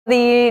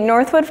The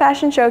Northwood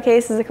Fashion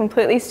Showcase is a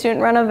completely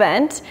student-run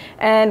event,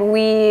 and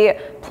we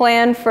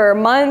plan for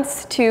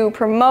months to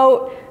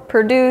promote,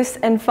 produce,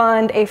 and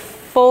fund a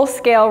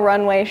full-scale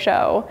runway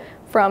show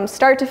from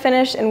start to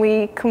finish, and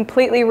we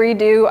completely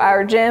redo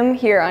our gym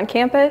here on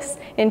campus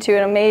into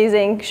an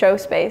amazing show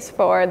space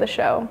for the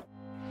show.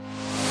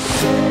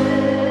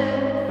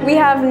 We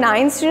have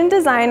 9 student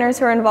designers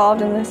who are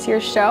involved in this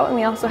year's show, and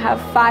we also have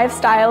 5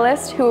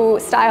 stylists who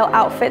style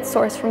outfits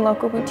sourced from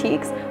local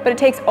boutiques, but it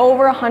takes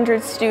over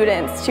 100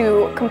 students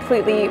to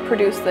completely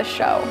produce this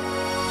show.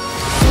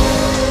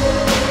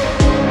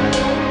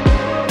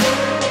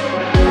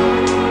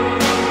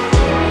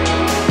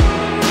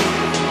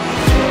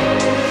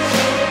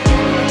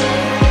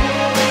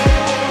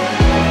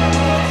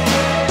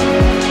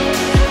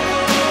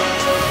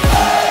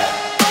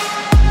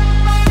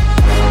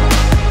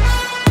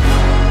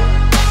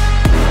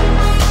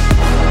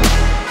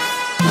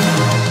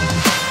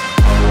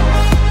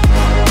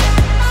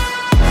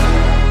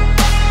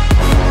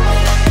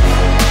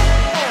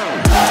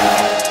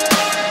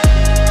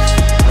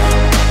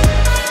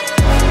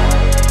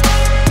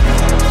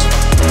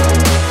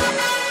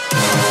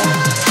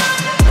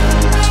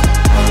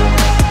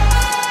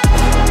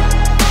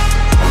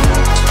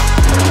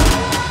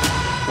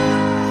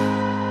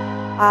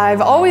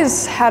 I've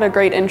always had a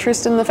great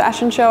interest in the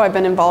fashion show. I've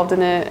been involved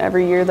in it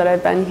every year that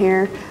I've been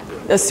here,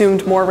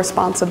 assumed more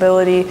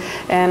responsibility,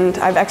 and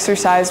I've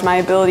exercised my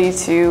ability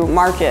to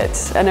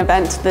market an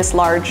event this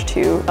large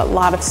to a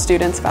lot of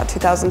students, about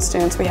 2,000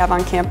 students we have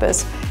on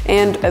campus,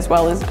 and as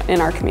well as in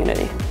our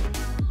community.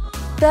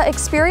 The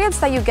experience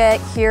that you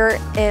get here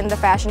in the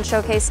Fashion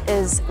Showcase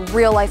is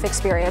real life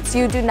experience.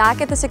 You do not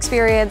get this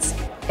experience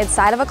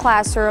inside of a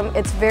classroom.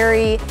 It's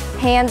very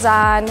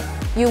hands-on.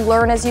 You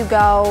learn as you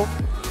go.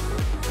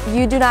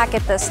 You do not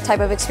get this type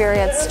of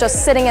experience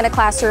just sitting in a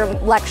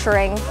classroom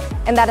lecturing,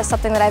 and that is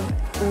something that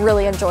I've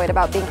really enjoyed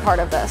about being part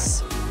of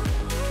this.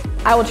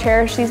 I will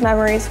cherish these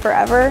memories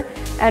forever,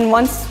 and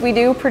once we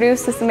do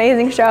produce this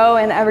amazing show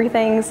and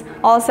everything's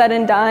all said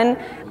and done,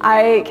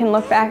 I can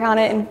look back on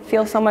it and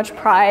feel so much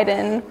pride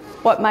in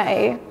what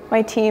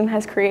my team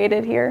has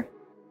created here.